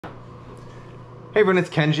Hey everyone, it's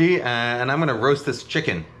Kenji, and I'm gonna roast this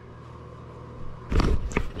chicken.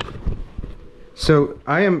 So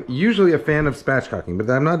I am usually a fan of spatchcocking, but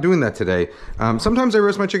I'm not doing that today. Sometimes I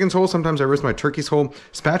roast my chickens whole, sometimes I roast my turkeys whole.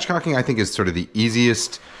 Spatchcocking I think is sort of the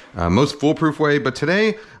easiest, most foolproof way, but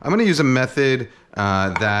today I'm gonna use a method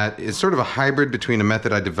that is sort of a hybrid between a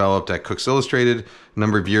method I developed at Cooks Illustrated a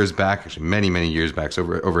number of years back, actually many years back, so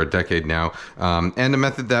over a decade now, and a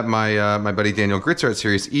method that my buddy Daniel Gritzer at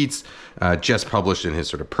Serious Eats just published in his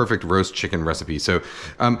sort of perfect roast chicken recipe. So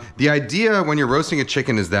the idea when you're roasting a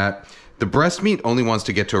chicken is that the breast meat only wants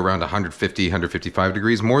to get to around 150, 155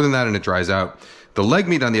 degrees. More than that and it dries out. The leg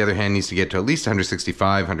meat, on the other hand, needs to get to at least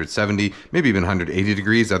 165, 170, maybe even 180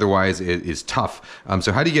 degrees. Otherwise, it is tough.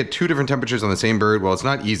 So how do you get two different temperatures on the same bird? Well, it's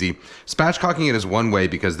not easy. Spatchcocking it is one way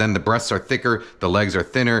because then the breasts are thicker, the legs are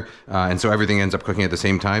thinner, and so everything ends up cooking at the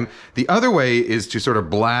same time. The other way is to sort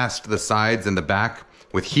of blast the sides and the back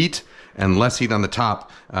with heat and less heat on the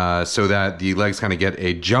top so that the legs kind of get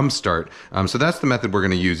a jump start. So that's the method we're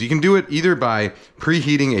going to use. You can do it either by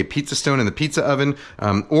preheating a pizza stone in the pizza oven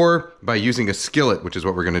or by using a skillet, which is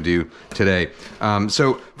what we're going to do today.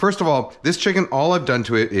 So first of all, this chicken, all I've done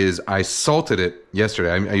to it is I salted it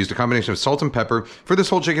yesterday. I used a combination of salt and pepper. For this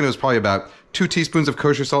whole chicken, it was probably about 2 teaspoons of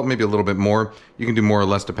kosher salt, maybe a little bit more. You can do more or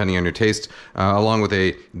less depending on your taste, along with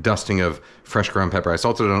a dusting of fresh ground pepper. I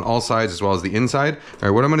salted it on all sides as well as the inside. All right,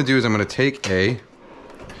 what I'm gonna do is I'm gonna take a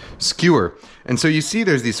skewer. And so you see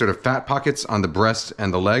there's these sort of fat pockets on the breast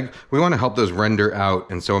and the leg. We wanna help those render out.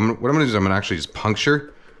 And so what I'm gonna do is I'm gonna actually just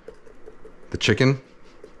puncture the chicken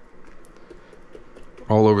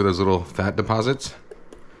all over those little fat deposits.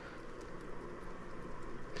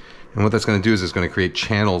 And what that's going to do is it's going to create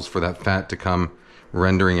channels for that fat to come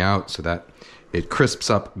rendering out so that it crisps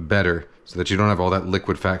up better so that you don't have all that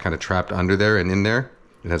liquid fat kind of trapped under there and in there.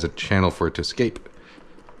 It has a channel for it to escape.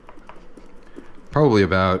 Probably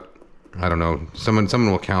about, I don't know, someone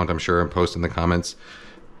will count, I'm sure, and post in the comments,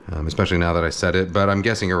 especially now that I said it, but I'm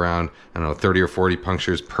guessing around, I don't know, 30 or 40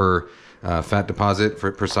 punctures per fat deposit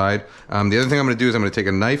per side. The other thing I'm going to do is I'm going to take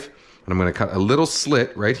a knife and I'm going to cut a little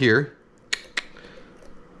slit right here.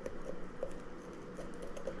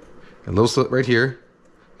 A little slit right here,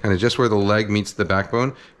 kind of just where the leg meets the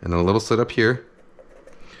backbone, and then a little slit up here,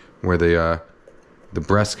 where the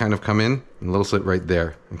breasts kind of come in, and a little slit right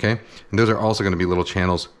there, okay? And those are also going to be little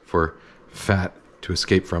channels for fat to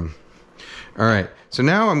escape from. All right, so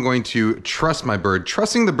now I'm going to truss my bird.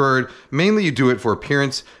 Trussing the bird, mainly you do it for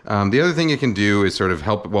appearance. The other thing you can do is sort of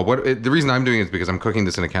help, well, the reason I'm doing it is because I'm cooking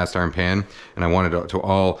this in a cast iron pan, and I want it to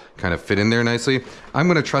all kind of fit in there nicely. I'm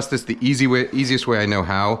gonna truss this the easiest way I know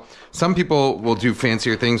how. Some people will do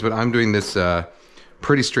fancier things, but I'm doing this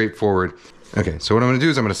pretty straightforward. Okay, so what I'm gonna do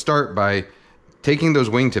is I'm gonna start by taking those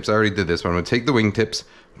wingtips. I already did this, but I'm gonna take the wingtips,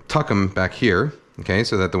 tuck them back here, okay,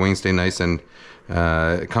 so that the wings stay nice and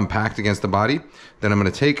compact against the body. Then I'm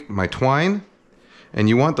going to take my twine, and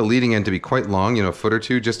you want the leading end to be quite long, you know, a foot or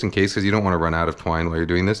two, just in case, because you don't want to run out of twine while you're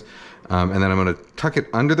doing this. And then I'm going to tuck it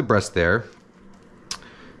under the breast there,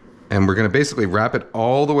 and we're going to basically wrap it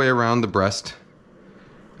all the way around the breast,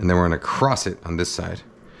 and then we're going to cross it on this side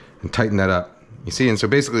and tighten that up. You see, and so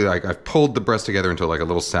basically, like, I've pulled the breast together into like a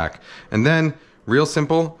little sack. And then, real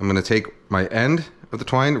simple, I'm going to take my end of the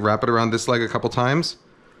twine, wrap it around this leg a couple times.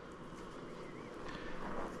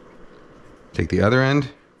 Take the other end,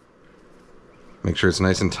 make sure it's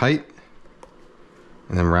nice and tight,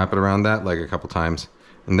 and then wrap it around that leg a couple times.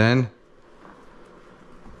 And then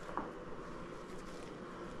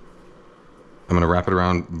I'm going to wrap it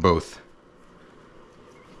around both.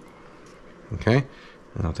 Okay?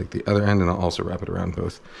 And I'll take the other end and I'll also wrap it around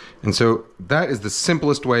both. And so that is the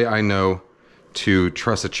simplest way I know to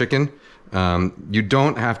truss a chicken. You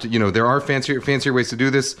don't have to, you know, there are fancier ways to do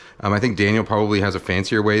this. I think Daniel probably has a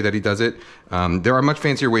fancier way that he does it. There are much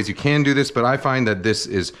fancier ways you can do this, but I find that this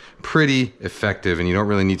is pretty effective and you don't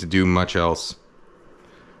really need to do much else.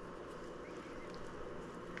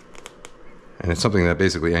 And it's something that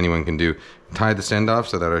basically anyone can do. Tie this end off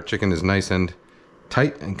so that our chicken is nice and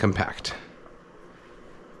tight and compact.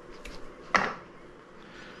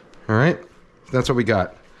 All right, that's what we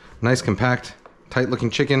got. Nice, compact, tight looking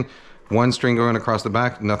chicken. One string going across the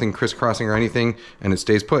back, nothing crisscrossing or anything, and it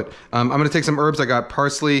stays put. I'm gonna take some herbs. I got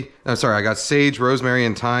parsley, I got sage, rosemary,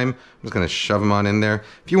 and thyme. I'm just gonna shove them on in there.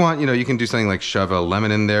 If you want, you know, you can do something like shove a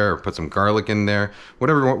lemon in there or put some garlic in there.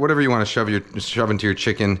 Whatever you wanna shove into your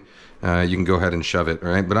chicken, you can go ahead and shove it, all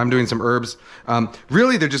right? But I'm doing some herbs.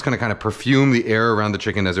 Really, they're just gonna kind of perfume the air around the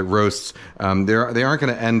chicken as it roasts. They aren't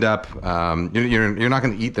gonna end up, you're not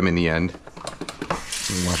gonna eat them in the end.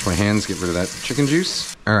 Wash my hands, get rid of that chicken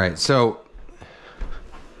juice. All right, so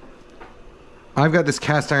I've got this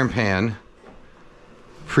cast iron pan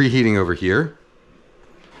preheating over here.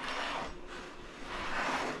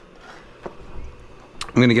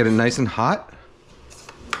 I'm gonna get it nice and hot.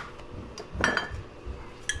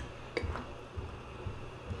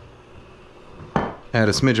 Add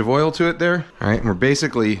a smidge of oil to it there. All right, and we're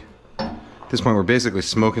basically, at this point, we're basically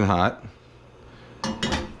smoking hot.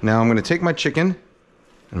 Now I'm gonna take my chicken and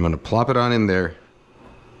I'm gonna plop it on in there.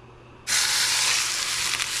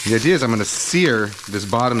 The idea is I'm gonna sear this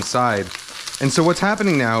bottom side. And so what's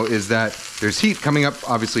happening now is that there's heat coming up,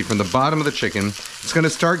 obviously, from the bottom of the chicken. It's gonna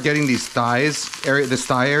start getting these thighs area, this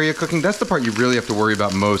thigh area cooking. That's the part you really have to worry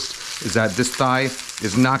about most, is that this thigh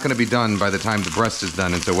is not gonna be done by the time the breast is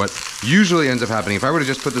done. And so what usually ends up happening, if I were to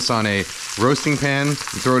just put this on a roasting pan and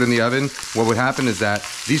throw it in the oven, what would happen is that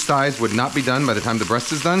these thighs would not be done by the time the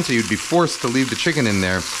breast is done, so you'd be forced to leave the chicken in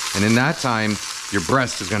there. And in that time, your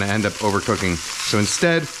breast is gonna end up overcooking. So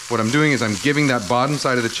instead, what I'm doing is I'm giving that bottom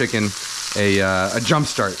side of the chicken a jump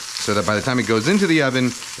start, so that by the time it goes into the oven,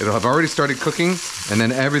 it'll have already started cooking, and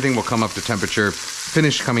then everything will come up to temperature,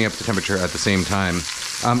 finish coming up to temperature at the same time.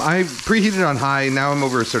 I preheated on high, now I'm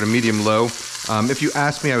over sort of medium-low. If you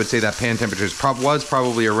ask me, I would say that pan temperature was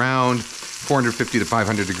probably around 450 to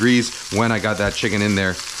 500 degrees when I got that chicken in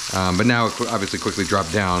there, but now it obviously quickly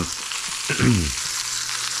dropped down.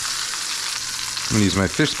 I'm gonna use my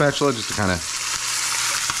fish spatula just to kind of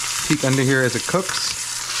peek under here as it cooks.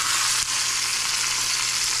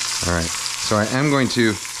 All right, so I am going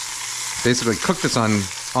to basically cook this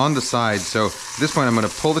on the side. So at this point, I'm going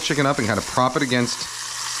to pull the chicken up and kind of prop it against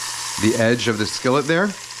the edge of the skillet there,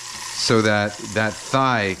 so that that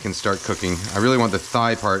thigh can start cooking. I really want the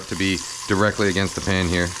thigh part to be directly against the pan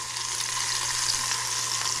here.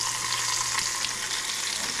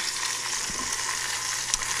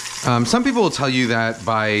 Some people will tell you that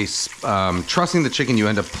by trussing the chicken, you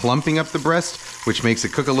end up plumping up the breast, which makes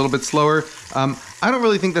it cook a little bit slower. I don't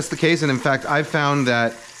really think that's the case, and in fact, I've found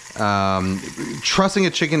that trussing a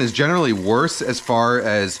chicken is generally worse as far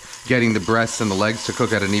as getting the breasts and the legs to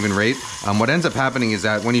cook at an even rate. What ends up happening is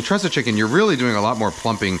that when you truss a chicken, you're really doing a lot more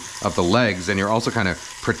plumping of the legs, and you're also kind of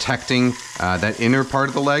protecting that inner part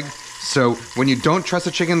of the leg. So when you don't truss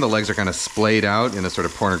a chicken, the legs are kind of splayed out in a sort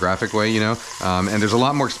of pornographic way, you know, and there's a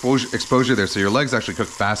lot more exposure there, so your legs actually cook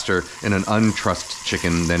faster in an untrussed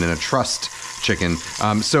chicken than in a trussed chicken.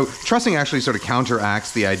 So trussing actually sort of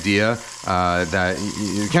counteracts the idea that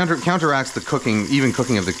counteracts the cooking, even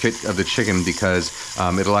cooking of the chicken, because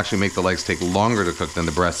it'll actually make the legs take longer to cook than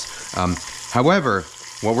the breasts. However,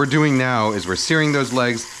 what we're doing now is we're searing those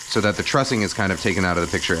legs so that the trussing is kind of taken out of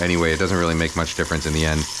the picture anyway. It doesn't really make much difference in the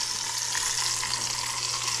end.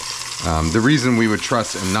 The reason we would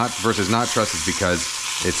truss and not versus not truss is because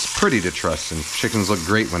it's pretty to truss, and chickens look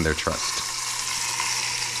great when they're trussed.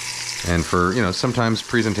 And for, you know, sometimes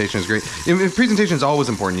presentation is great. Presentation is always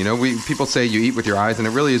important, you know. People say you eat with your eyes, and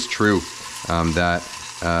it really is true that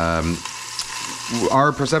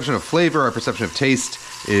our perception of flavor, our perception of taste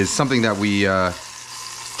is something that we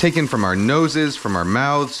take in from our noses, from our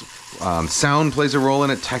mouths. Sound plays a role in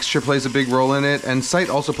it, texture plays a big role in it, and sight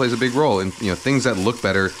also plays a big role. And, you know, things that look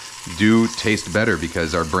better do taste better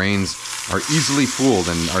because our brains are easily fooled,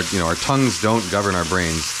 and our tongues don't govern our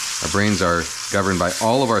brains. Our brains are governed by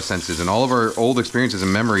all of our senses and all of our old experiences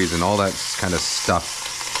and memories and all that kind of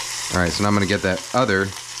stuff. All right, so now I'm going to get that other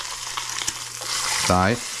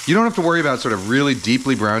thigh. You don't have to worry about sort of really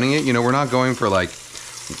deeply browning it. You know, we're not going for like,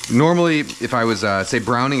 normally if I was, say,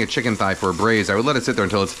 browning a chicken thigh for a braise, I would let it sit there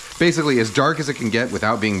until it's basically as dark as it can get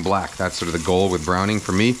without being black. That's sort of the goal with browning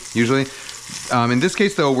for me, usually. In this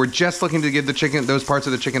case, though, we're just looking to give the chicken, those parts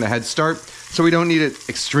of the chicken, a head start. So we don't need it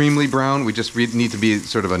extremely brown. We just need to be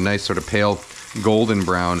sort of a nice sort of pale golden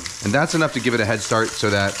brown. And that's enough to give it a head start so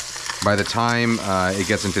that by the time it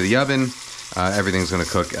gets into the oven, everything's going to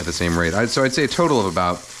cook at the same rate. So I'd say a total of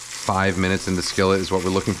about 5 minutes in the skillet is what we're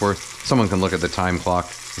looking for. Someone can look at the time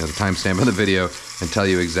clock, you know, the timestamp of the video, and tell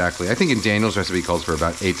you exactly. I think in Daniel's recipe calls for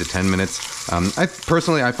about 8 to 10 minutes. I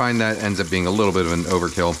find that ends up being a little bit of an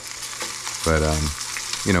overkill. But,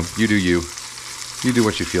 you know, you do you. You do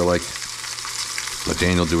what you feel like. Let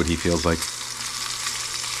Daniel do what he feels like.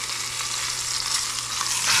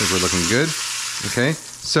 I think we're looking good. Okay,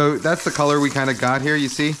 so that's the color we kind of got here, you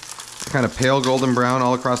see? Kind of pale golden brown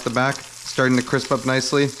all across the back, starting to crisp up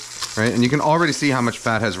nicely, right? And you can already see how much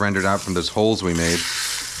fat has rendered out from those holes we made.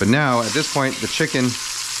 But now, at this point, the chicken,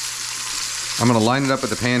 I'm going to line it up with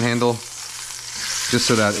the pan handle, just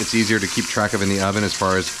so that it's easier to keep track of in the oven as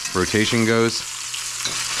far as rotation goes.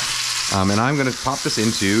 And I'm going to pop this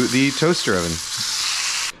into the toaster oven.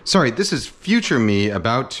 Sorry, this is future me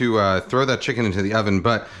about to throw that chicken into the oven,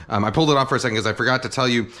 but I pulled it off for a second because I forgot to tell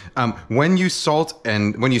you, when you salt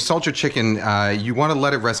your chicken, you want to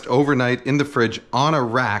let it rest overnight in the fridge on a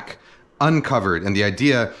rack, uncovered, and the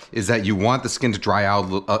idea is that you want the skin to dry out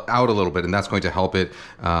a little bit, and that's going to help it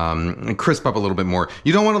crisp up a little bit more.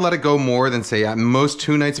 You don't want to let it go more than, say, at most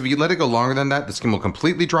 2 nights. If you let it go longer than that, the skin will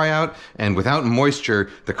completely dry out, and without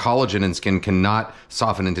moisture, the collagen in skin cannot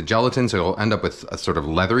soften into gelatin, so it'll end up with a sort of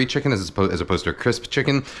leathery chicken as opposed to a crisp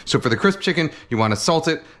chicken. So for the crisp chicken, you want to salt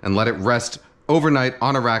it and let it rest overnight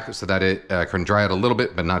on a rack so that it can dry out a little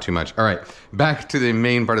bit, but not too much. All right, back to the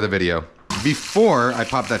main part of the video. Before I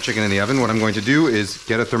pop that chicken in the oven, what I'm going to do is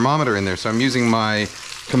get a thermometer in there. So I'm using my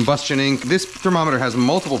combustion ink. This thermometer has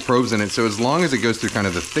multiple probes in it, so as long as it goes through kind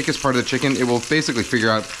of the thickest part of the chicken, it will basically figure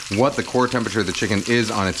out what the core temperature of the chicken is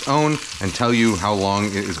on its own and tell you how long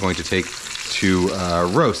it is going to take to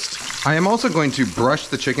roast. I am also going to brush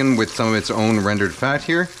the chicken with some of its own rendered fat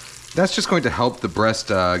here. That's just going to help the breast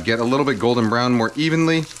get a little bit golden brown more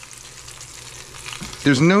evenly.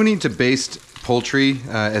 There's no need to baste poultry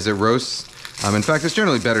as it roasts. In fact, it's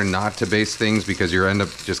generally better not to baste things because you end up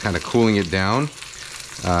just kind of cooling it down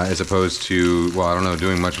as opposed to, well, I don't know,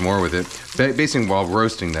 doing much more with it. Basting while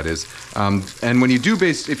roasting, that is. And when you do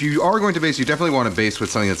baste, if you are going to baste, you definitely want to baste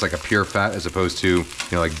with something that's like a pure fat as opposed to, you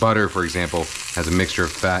know, like butter, for example, has a mixture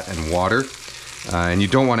of fat and water. And you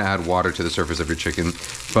don't want to add water to the surface of your chicken.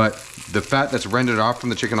 But the fat that's rendered off from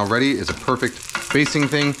the chicken already is a perfect basting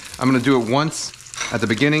thing. I'm going to do it once at the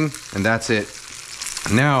beginning, and that's it.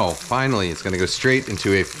 Now, finally, it's going to go straight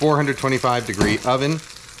into a 425 degree oven.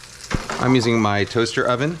 I'm using my toaster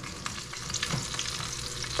oven.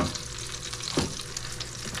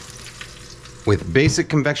 With basic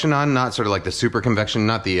convection on, not sort of like the super convection,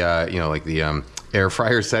 not the, you know, like the air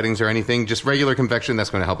fryer settings or anything, just regular convection. That's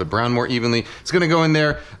going to help it brown more evenly. It's going to go in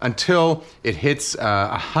there until it hits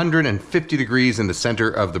 150 degrees in the center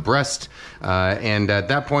of the breast. And at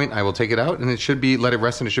that point, I will take it out and it should be, let it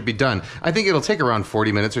rest and it should be done. I think it'll take around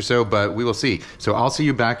 40 minutes or so, but we will see. So I'll see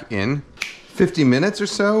you back in 50 minutes or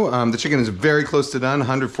so. The chicken is very close to done,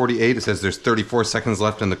 148. It says there's 34 seconds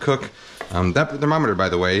left in the cook. That thermometer, by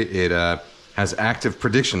the way, it has active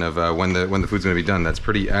prediction of when the food's going to be done. That's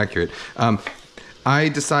pretty accurate. I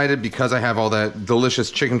decided, because I have all that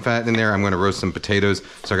delicious chicken fat in there, I'm going to roast some potatoes.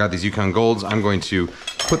 So I got these Yukon Golds. I'm going to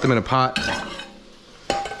put them in a pot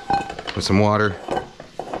with some water,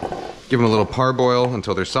 give them a little parboil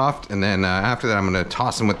until they're soft, and then after that I'm going to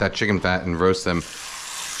toss them with that chicken fat and roast them.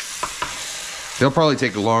 They'll probably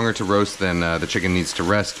take longer to roast than the chicken needs to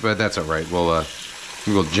rest, but that's all right.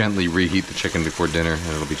 We will gently reheat the chicken before dinner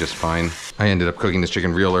and it'll be just fine. I ended up cooking this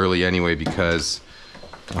chicken real early anyway because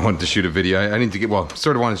I wanted to shoot a video. I need to get, well,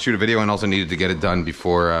 sort of wanted to shoot a video and also needed to get it done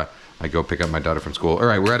before I go pick up my daughter from school. All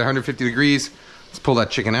right, we're at 150 degrees. Let's pull that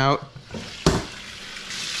chicken out.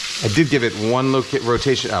 I did give it one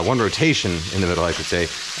rotation in the middle, I should say,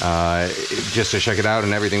 just to check it out,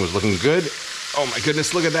 and everything was looking good. Oh my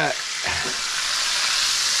goodness, look at that.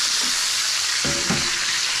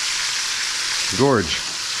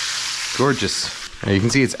 Gorgeous. Now you can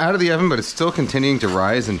see it's out of the oven, but it's still continuing to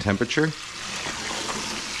rise in temperature.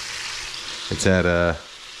 It's at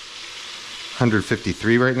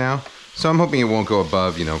 153 right now. So I'm hoping it won't go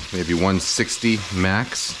above, you know, maybe 160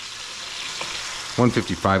 max.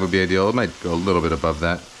 155 would be ideal. It might go a little bit above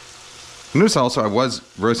that. Notice also I was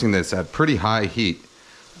roasting this at pretty high heat.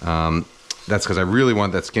 That's because I really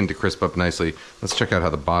want that skin to crisp up nicely. Let's check out how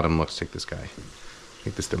the bottom looks. Take this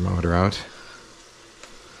thermometer out.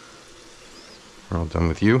 We're all done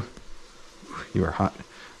with you. You are hot.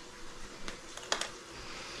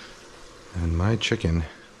 And my chicken.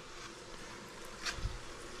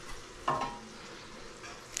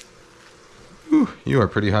 Ooh, you are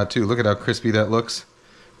pretty hot too. Look at how crispy that looks.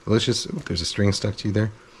 Delicious. Ooh, there's a string stuck to you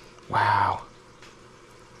there. Wow.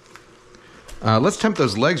 Let's temp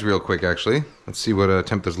those legs real quick, actually. Let's see what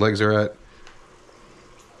temp those legs are at.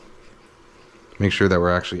 Make sure that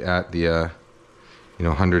we're actually at the,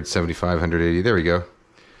 175, 180. There we go.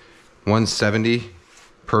 170.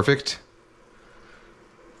 Perfect.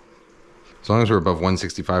 As long as we're above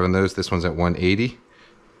 165 on those, this one's at 180.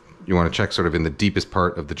 You want to check sort of in the deepest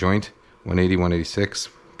part of the joint. 180, 186.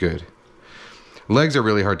 Good. Legs are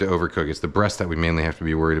really hard to overcook. It's the breast that we mainly have to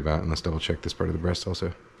be worried about. And let's double check this part of the breast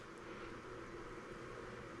also.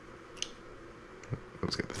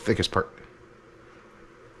 Let's get the thickest part.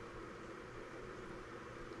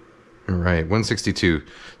 All right, 162.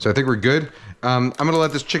 So I think we're good. I'm going to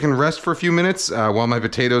let this chicken rest for a few minutes while my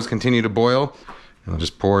potatoes continue to boil. I'll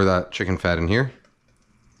just pour that chicken fat in here.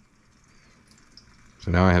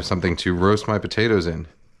 So now I have something to roast my potatoes in.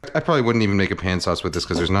 I probably wouldn't even make a pan sauce with this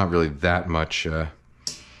because there's not really that much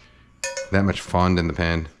fond in the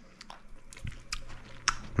pan.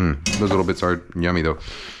 Those little bits are yummy though.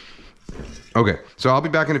 Okay, so I'll be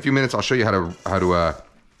back in a few minutes. I'll show you how to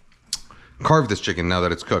carve this chicken now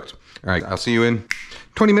that it's cooked. All right, I'll see you in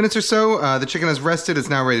 20 minutes or so. The chicken has rested. It's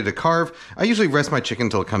now ready to carve. I usually rest my chicken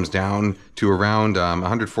until it comes down to around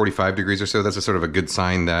 145 degrees or so. That's a sort of a good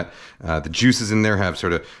sign that the juices in there have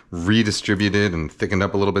sort of redistributed and thickened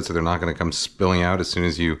up a little bit, so they're not going to come spilling out as soon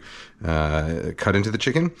as you cut into the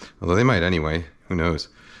chicken. Although they might anyway. Who knows?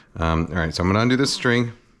 All right, so I'm going to undo this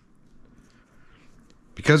string.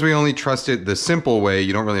 Because we only trust it the simple way,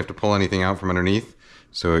 you don't really have to pull anything out from underneath.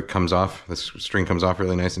 So it comes off, the string comes off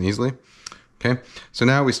really nice and easily. Okay, so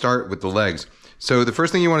now we start with the legs. So the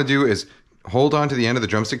first thing you want to do is hold on to the end of the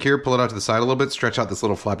drumstick here, pull it out to the side a little bit, stretch out this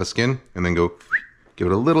little flap of skin, and then go give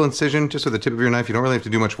it a little incision just with the tip of your knife. You don't really have to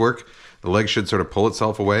do much work. The leg should sort of pull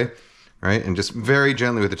itself away, right? And just very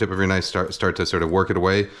gently with the tip of your knife start to sort of work it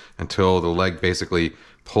away until the leg basically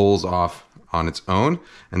pulls off on its own.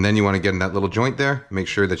 And then you want to get in that little joint there. Make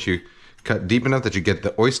sure that you cut deep enough that you get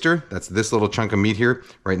the oyster. That's this little chunk of meat here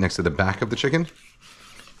right next to the back of the chicken.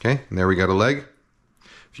 Okay, and there we got a leg.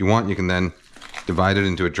 If you want, you can then divide it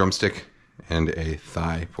into a drumstick and a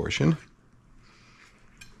thigh portion.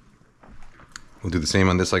 We'll do the same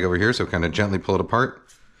on this leg over here, so kind of gently pull it apart,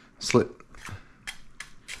 slit.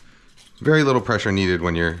 Very little pressure needed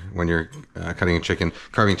when you're carving a chicken.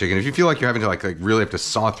 If you feel like you're having to like really have to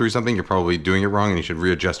saw through something, you're probably doing it wrong, and you should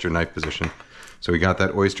readjust your knife position. So we got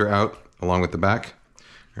that oyster out along with the back.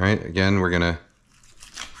 All right, again, we're gonna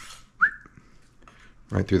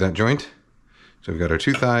right through that joint. So we've got our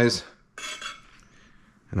two thighs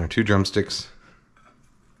and our two drumsticks.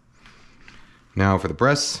 Now for the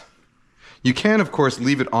breasts. You can, of course,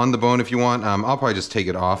 leave it on the bone if you want. I'll probably just take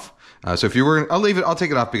it off. So if you were, I'll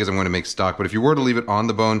take it off because I'm going to make stock. But if you were to leave it on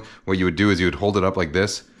the bone, what you would do is you would hold it up like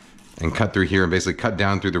this and cut through here and basically cut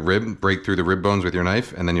down through the rib, break through the rib bones with your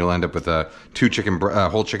knife, and then you'll end up with a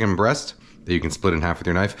whole chicken breast that you can split in half with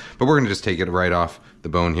your knife. But we're going to just take it right off the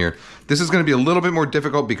bone here. This is going to be a little bit more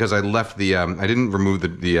difficult because I left the, I didn't remove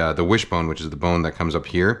the wishbone, which is the bone that comes up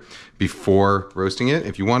here, before roasting it.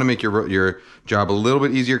 If you want to make your job a little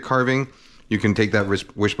bit easier carving, you can take that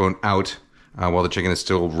wishbone out while the chicken is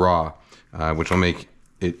still raw, which will make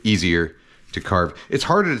it easier to carve. It's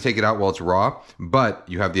harder to take it out while it's raw, but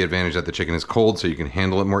you have the advantage that the chicken is cold, so you can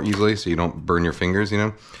handle it more easily, so you don't burn your fingers, you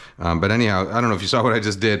know? But anyhow, I don't know if you saw what I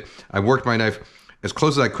just did. I worked my knife as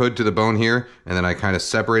close as I could to the bone here, and then I kind of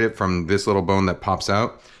separate it from this little bone that pops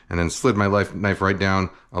out, and then slid my knife right down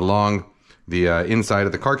along the inside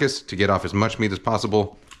of the carcass to get off as much meat as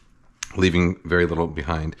possible, leaving very little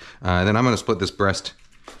behind. And then I'm going to split this breast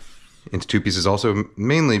into two pieces also,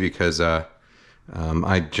 mainly because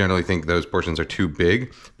I generally think those portions are too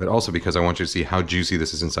big, but also because I want you to see how juicy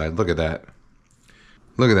this is inside. Look at that.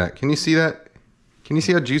 Look at that. Can you see that? Can you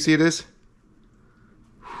see how juicy it is?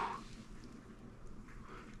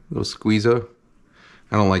 Little squeezo.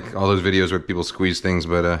 I don't like all those videos where people squeeze things,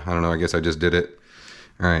 but I don't know. I guess I just did it.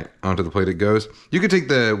 All right, onto the plate it goes. You could take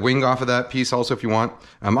the wing off of that piece also if you want.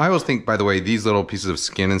 I always think, by the way, these little pieces of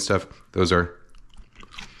skin and stuff, those are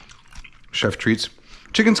chef treats.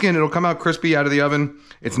 Chicken skin, it'll come out crispy out of the oven.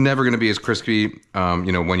 It's never going to be as crispy,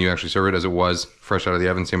 you know, when you actually serve it as it was fresh out of the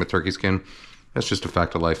oven. Same with turkey skin. That's just a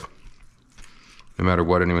fact of life, no matter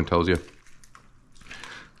what anyone tells you.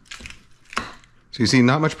 So you see,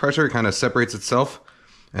 not much pressure. It kind of separates itself.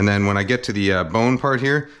 And then when I get to the bone part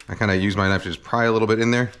here, I kind of use my knife to just pry a little bit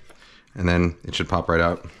in there, and then it should pop right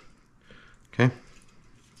out. Okay.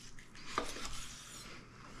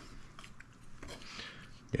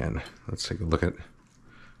 Again, let's take a look at,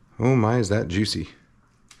 oh my, is that juicy.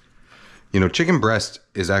 You know, chicken breast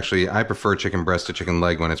is actually, I prefer chicken breast to chicken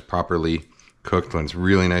leg when it's properly cooked, when it's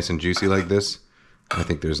really nice and juicy like this. I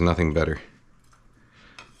think there's nothing better.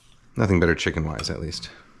 Nothing better chicken-wise, at least.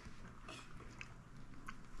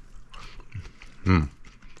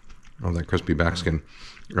 Oh, that crispy back skin.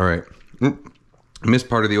 All right. Missed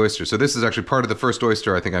part of the oyster. So this is actually part of the first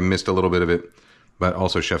oyster. I think I missed a little bit of it, but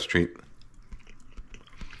also chef's treat.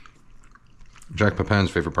 Jack Pepin's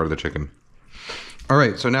favorite part of the chicken. All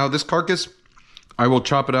right, so now this carcass, I will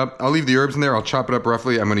chop it up. I'll leave the herbs in there. I'll chop it up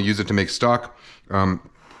roughly. I'm going to use it to make stock.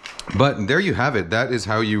 But there you have it. That is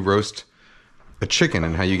how you roast a chicken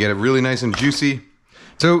and how you get it really nice and juicy.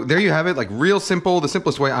 So there you have it, like real simple, the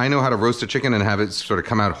simplest way I know how to roast a chicken and have it sort of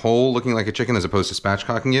come out whole looking like a chicken as opposed to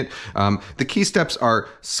spatchcocking it. The key steps are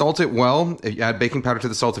salt it well, add baking powder to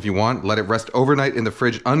the salt if you want, let it rest overnight in the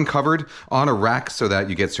fridge uncovered on a rack so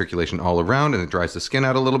that you get circulation all around and it dries the skin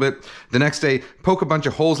out a little bit. The next day, poke a bunch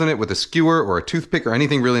of holes in it with a skewer or a toothpick or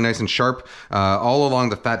anything really nice and sharp all along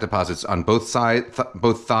the fat deposits on both sides,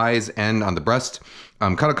 both thighs and on the breast.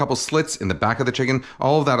 Cut a couple slits in the back of the chicken.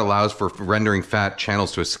 All of that allows for rendering fat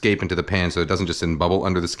channels to escape into the pan so it doesn't just sit and bubble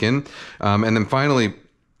under the skin. And then finally,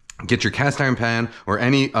 get your cast iron pan or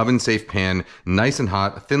any oven safe pan nice and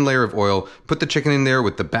hot, a thin layer of oil, put the chicken in there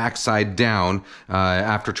with the back side down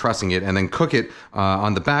after trussing it, and then cook it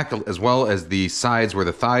on the back as well as the sides where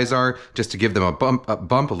the thighs are, just to give them a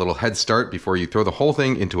bump, a little head start before you throw the whole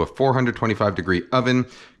thing into a 425 degree oven.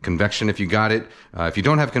 Convection if you got it. If you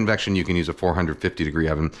don't have convection, you can use a 450 degree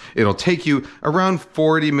oven. It'll take you around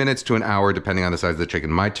 40 minutes to an hour depending on the size of the chicken.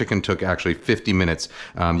 My chicken took actually 50 minutes.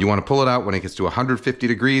 You want to pull it out when it gets to 150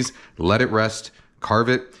 degrees, let it rest, carve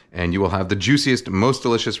it, and you will have the juiciest, most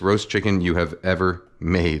delicious roast chicken you have ever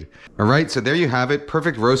made. All right, so there you have it.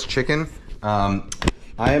 Perfect roast chicken.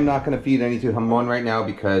 I am not going to feed any to Hamon right now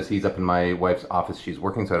because he's up in my wife's office. She's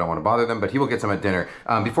working, so I don't want to bother them, but he will get some at dinner.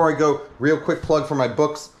 Before I go, real quick plug for my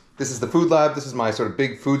books. This is the Food Lab. This is my sort of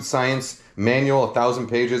big food science manual, 1,000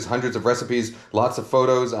 pages, hundreds of recipes, lots of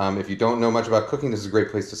photos. If you don't know much about cooking, this is a great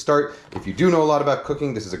place to start. If you do know a lot about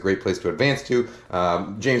cooking, this is a great place to advance to.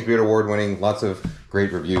 James Beard Award winning, lots of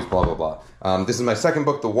great reviews, blah, blah, blah. This is my second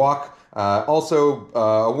book, The Wok. Also,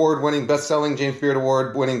 award-winning, best-selling, James Beard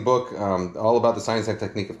Award-winning book, all about the science and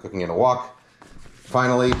technique of cooking in a wok.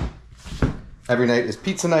 Finally, Every Night is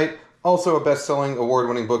Pizza Night, also a best-selling,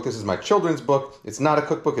 award-winning book. This is my children's book. It's not a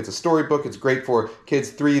cookbook, it's a storybook. It's great for kids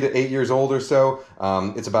 3 to 8 years old or so.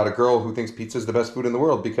 It's about a girl who thinks pizza is the best food in the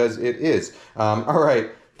world, because it is. All right,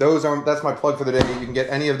 that's my plug for the day. You can get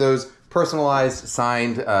any of those personalized,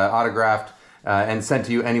 signed, autographed, and sent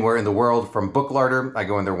to you anywhere in the world from Booklarder. I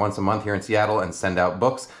go in there once a month here in Seattle and send out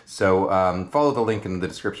books. So follow the link in the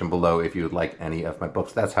description below if you would like any of my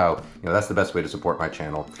books. That's how, that's the best way to support my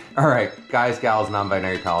channel. All right, guys, gals,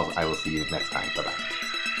 non-binary pals, I will see you next time. Bye-bye.